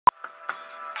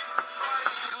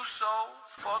so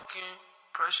fucking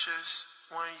precious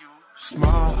when you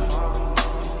smile.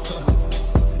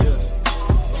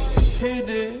 Hit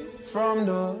it from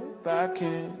the back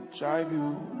and drive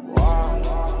you wild.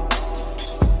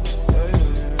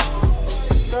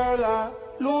 Girl, I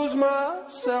lose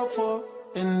myself up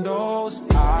in those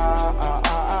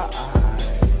eyes.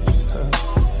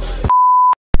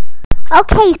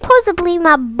 Okay, supposedly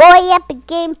my boy Epic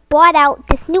Games brought out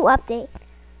this new update.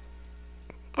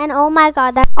 And oh my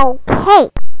god, that's okay.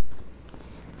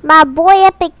 My boy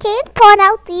Epic Games brought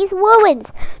out these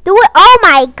ruins. Oh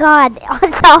my god.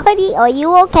 Sorry, are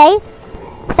you okay?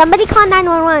 Somebody call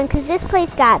 911 because this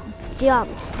place got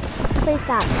jumped. This place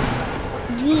got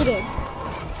yeeted.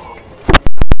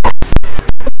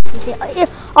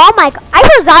 Oh my god, I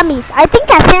hear zombies. I think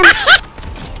that's him.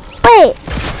 Wait.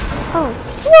 Oh,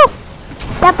 whoa.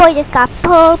 That boy just got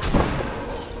poked.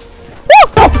 Oh,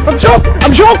 I'm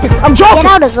joking. Get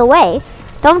out of the way.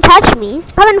 Don't touch me.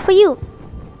 Coming for you.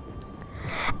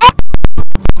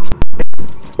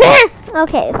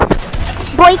 Okay.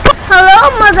 Boy,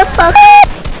 hello, motherfucker.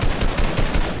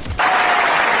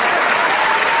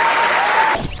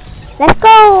 Let's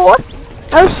go.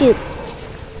 Oh, shoot.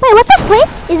 Wait, what the frick?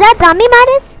 Is that zombie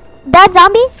Mattis? That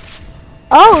zombie?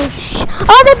 Oh,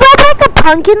 they brought back the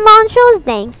pumpkin launchers?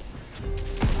 Dang.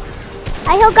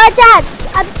 I hear gunshots.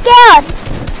 I'm scared.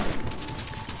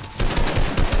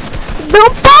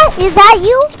 Boompa, is that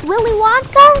you? Willy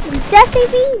Wonka? Jesse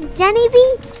V? Jenny V?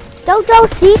 Dojo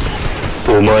C?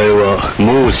 お前は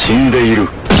もう死んでいる。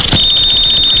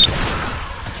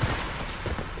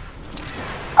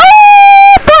Oh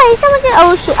boy, someone did.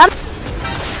 Oh shoot.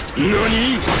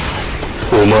 何？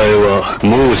お前は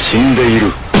もう死んでい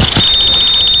る。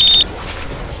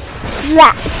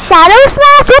Shadow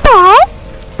Slash? What the heck?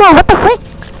 Whoa, what the frick?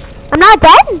 I'm not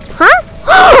dead? Huh?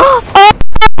 Oh,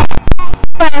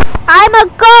 yes, I'm a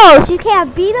ghost. You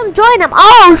can't beat him, join him.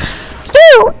 Oh,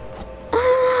 shoot.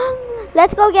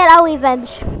 Let's go get our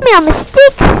revenge. Me a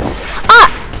mistake.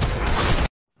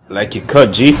 Like you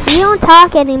cut, G. We don't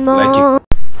talk anymore.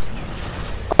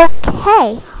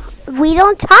 Okay. We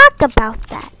don't talk about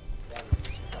that.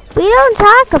 We don't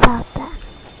talk about that.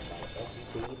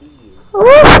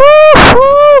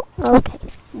 Okay.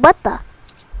 What the?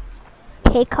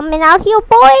 Okay, coming out here,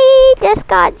 boy. Just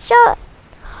got shot.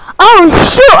 Oh,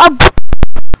 shoot.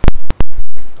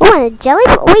 Oh, and a jelly.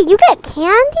 Wait, you get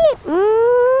candy?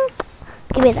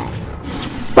 Give me that.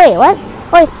 Wait, what?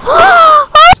 Wait.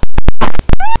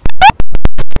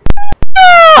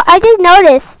 I just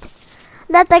noticed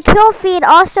that the kill feed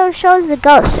also shows the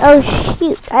ghost. Oh,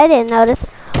 shoot. I didn't notice.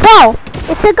 Whoa.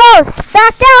 It's a ghost.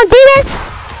 Back down, demon.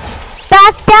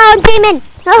 Back down, demon.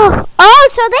 Oh,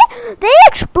 so they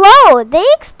explode. They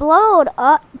explode.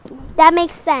 That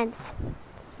makes sense.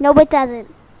 No, it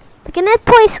doesn't. Like an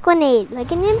impulse grenade.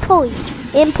 Like an impulse.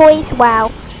 Impulse,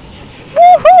 wow.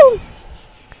 Woohoo!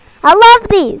 I love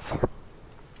these.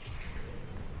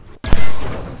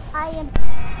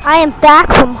 I am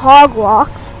back from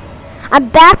Hogwarts. I'm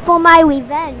back for my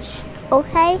revenge.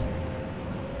 Okay?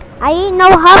 I ain't no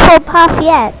Hufflepuff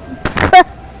yet.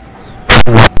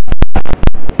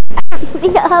 Be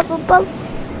a Hufflepuff.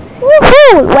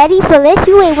 Woohoo! Ready for this?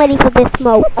 You ain't ready for this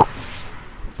smoke.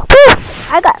 Woo!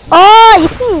 I got. Oh, you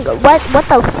can. What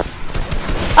the?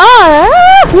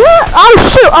 Oh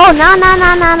shoot! Oh no!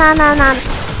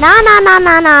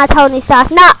 Tony Stark,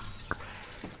 no.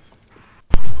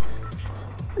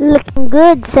 Looking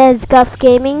good, says Guff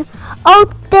Gaming. Oh,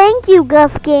 thank you,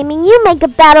 Guff Gaming. You make a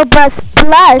battle bus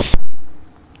blush.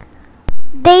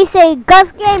 They say,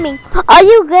 Guff Gaming, are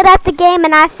you good at the game?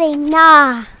 And I say,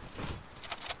 nah.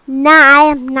 Nah, I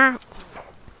am not.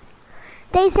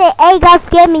 They say, hey, Guff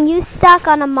Gaming, you suck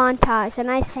on a montage. And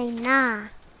I say, nah.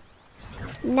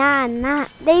 Nah.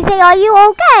 They say, are you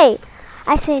okay?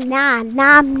 I say, nah,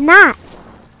 I'm not.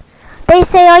 They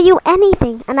say, are you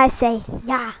anything? And I say,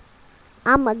 yeah,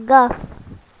 I'm a Guff.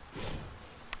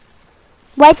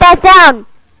 Write that down.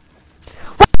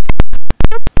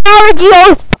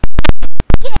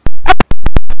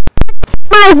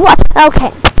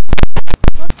 Okay.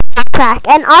 Crack.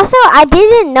 And also, I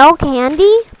didn't know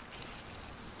candy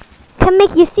can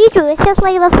make you see through. It's just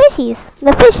like the fishes.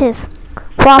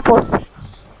 Waffles.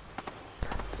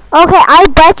 Okay, I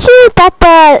bet you that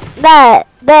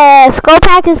the skull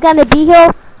pack is gonna be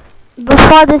here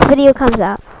before this video comes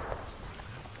out.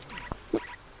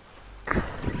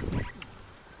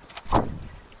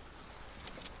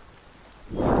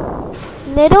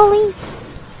 Literally,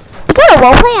 we got a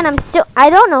roleplay and I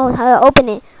don't know how to open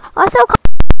it. Also,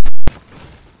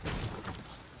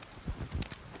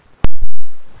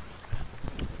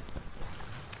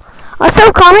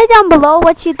 Also, comment down below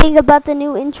what you think about the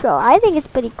new intro. I think it's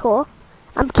pretty cool.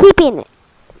 I'm keeping it,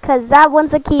 because that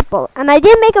one's a keeper. And I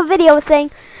did make a video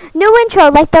saying, new intro,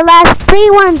 like the last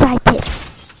 3 ones I did.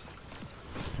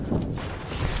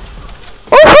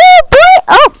 Oh, boy!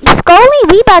 Oh, Scully,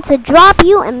 we about to drop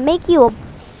you and make you a...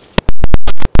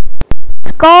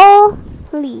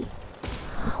 Scully.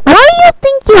 Where do you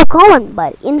think you're going,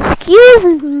 bud?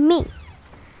 Excuse me.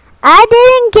 I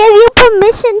didn't give you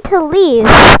permission to leave,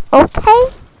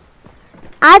 okay?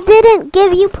 I didn't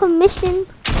give you permission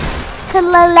to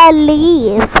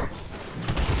leave.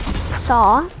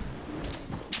 So,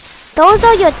 those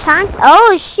are your chunks.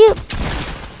 Oh, shoot.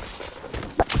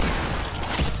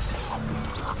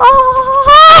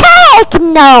 Oh, heck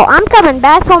no. I'm coming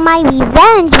back for my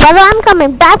revenge, brother. I'm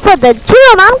coming back for the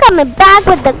tomb. I'm coming back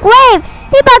with the grave.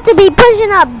 He about to be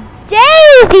pushing up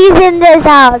daisies in this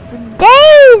house.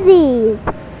 Daisies.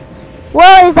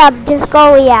 Where is that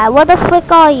Scully at? Where the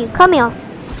frick are you? Come here.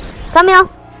 Come here.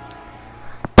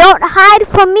 Don't hide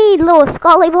from me, little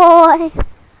Scully boy.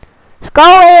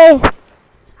 Scully.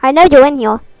 I know you're in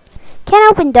here.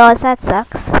 Can't open doors. That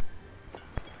sucks.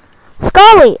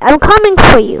 Scully, I'm coming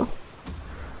for you.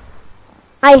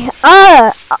 Let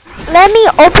me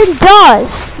open doors.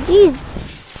 Jeez.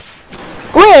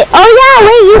 Wait, oh yeah,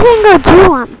 wait, you can go do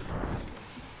one.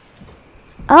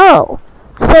 Oh,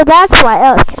 so that's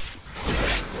why. Okay.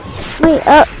 Wait,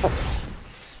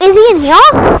 is he in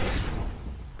here?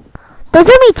 Those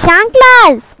are me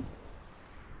chanclas.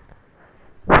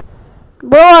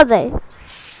 Where are they?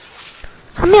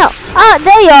 Come here. Oh,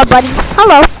 there you are, buddy.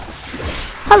 Hello.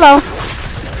 Hello.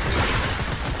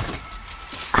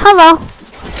 Hello.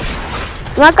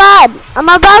 Oh my god, I'm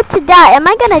about to die. Am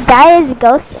I gonna die as a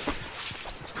ghost?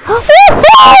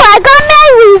 I got my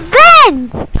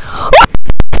revenge!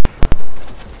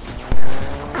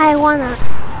 I want a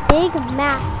Big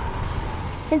Mac.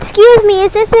 Excuse me,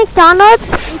 is this McDonald's?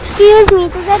 Excuse me,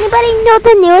 does anybody know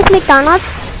the newest McDonald's?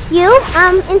 You?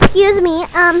 Excuse me,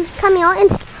 come here.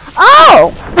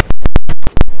 Oh!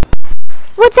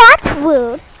 What's that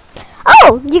food?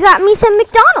 Oh, you got me some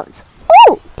McDonald's.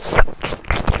 Oh!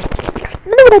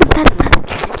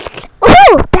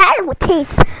 Ooh, that would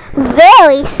taste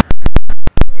very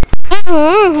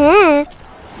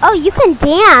Oh, you can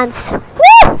dance.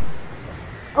 Woo!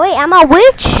 Wait, I'm a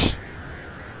witch.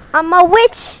 I'm a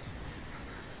witch.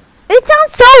 It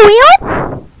sounds so weird.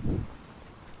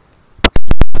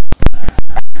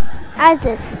 As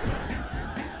this.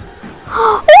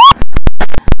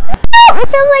 It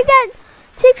sounds like that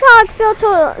TikTok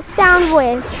filter sound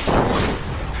voice.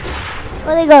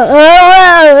 Where they go.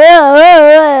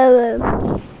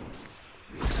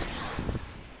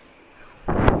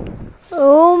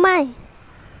 Oh my.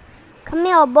 Come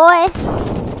here, boy.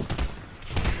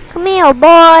 Come here,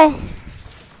 boy.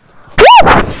 Woo!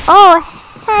 Oh,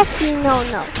 heck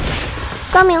no.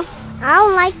 Come here. I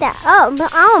don't like that. Oh,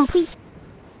 but I don't pre.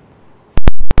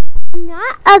 I'm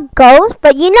not a ghost,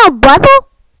 but you know, brother?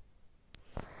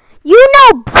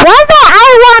 I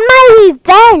want my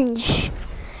revenge.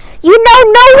 You know,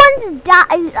 no one's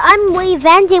died. I'm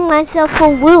revenging myself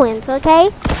for ruins, okay?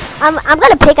 I'm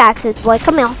gonna pickaxe this boy.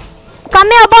 Come here. Come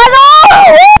here,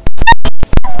 brother!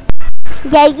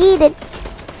 Yeah, eat it.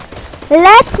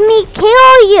 Let me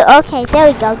kill you. Okay, there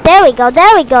we go.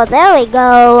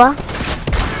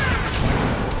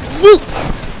 Yeet.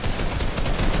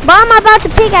 But I'm about to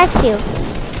pickaxe you.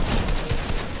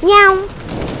 Meow.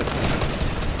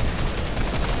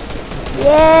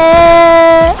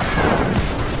 Yeah.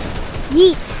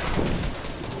 Yeet.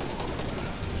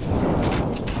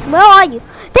 Where are you?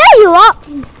 There you are,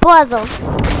 brother.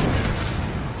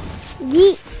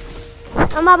 Yeet.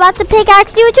 I'm about to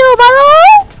pickaxe you too, brother.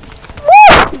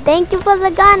 Woo! Thank you for the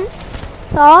gun.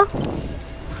 So,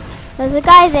 there's a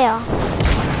guy there.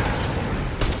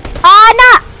 Oh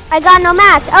no! I got no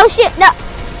mask. Oh shit, no.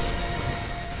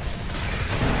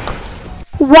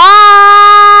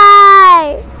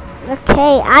 Why?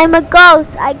 Okay, I'm a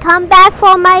ghost. I come back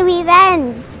for my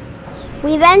revenge.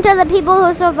 Revenge of the people who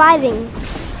are surviving.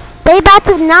 They about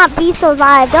to not be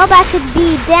survived. They're about to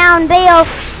be down there.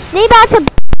 They about to be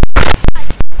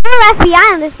left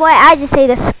behind this boy. I just say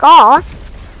the skull.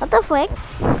 What the frick?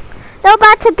 They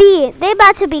about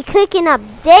to be cooking up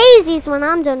daisies when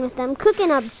I'm done with them.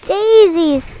 Cooking up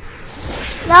daisies.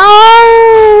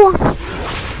 No.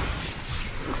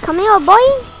 Come here,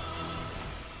 boy.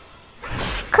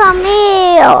 Come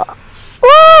here.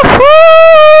 Woo-hoo-hoo.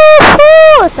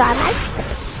 So I'm like,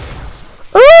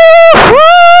 ooh-hoo.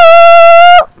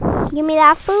 Give me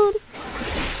that food.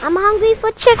 I'm hungry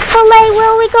for Chick-fil-A. Where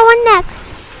are we going next?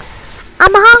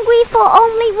 I'm hungry for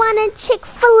only one, and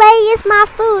Chick-fil-A is my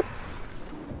food.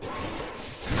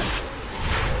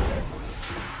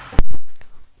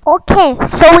 Okay,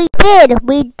 so we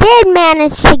did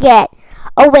manage to get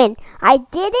a win. I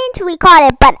didn't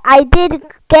record it, but I did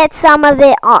get some of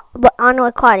it on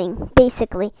recording,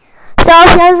 basically. So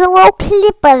here's a little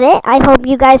clip of it. I hope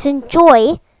you guys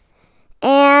enjoy.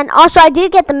 And also, I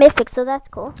did get the mythic, so that's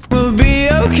cool. We'll be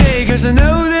okay, cause I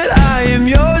know that I am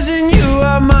yours and you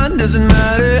are mine. Doesn't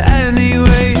matter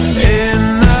anyway.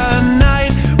 In the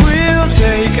night, we'll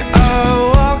take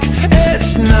a walk.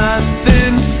 It's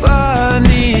nothing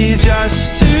funny,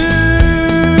 just to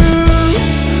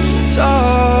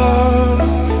talk.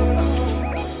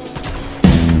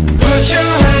 Put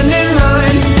your hand in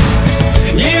mine.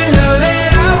 You know that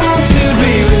I want to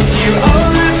be with you all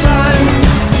the time.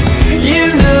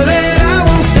 You know that I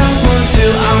won't stop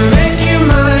until I make you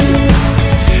mine.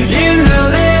 You know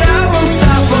that I won't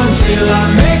stop until I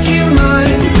make you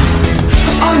mine.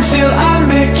 Until I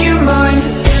make you mine.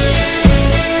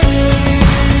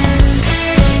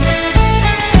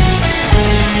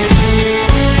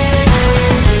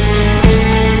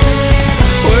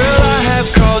 Well, I have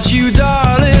called you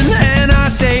darling, and I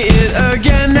say it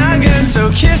again. So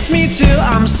kiss me till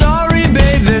I'm sorry.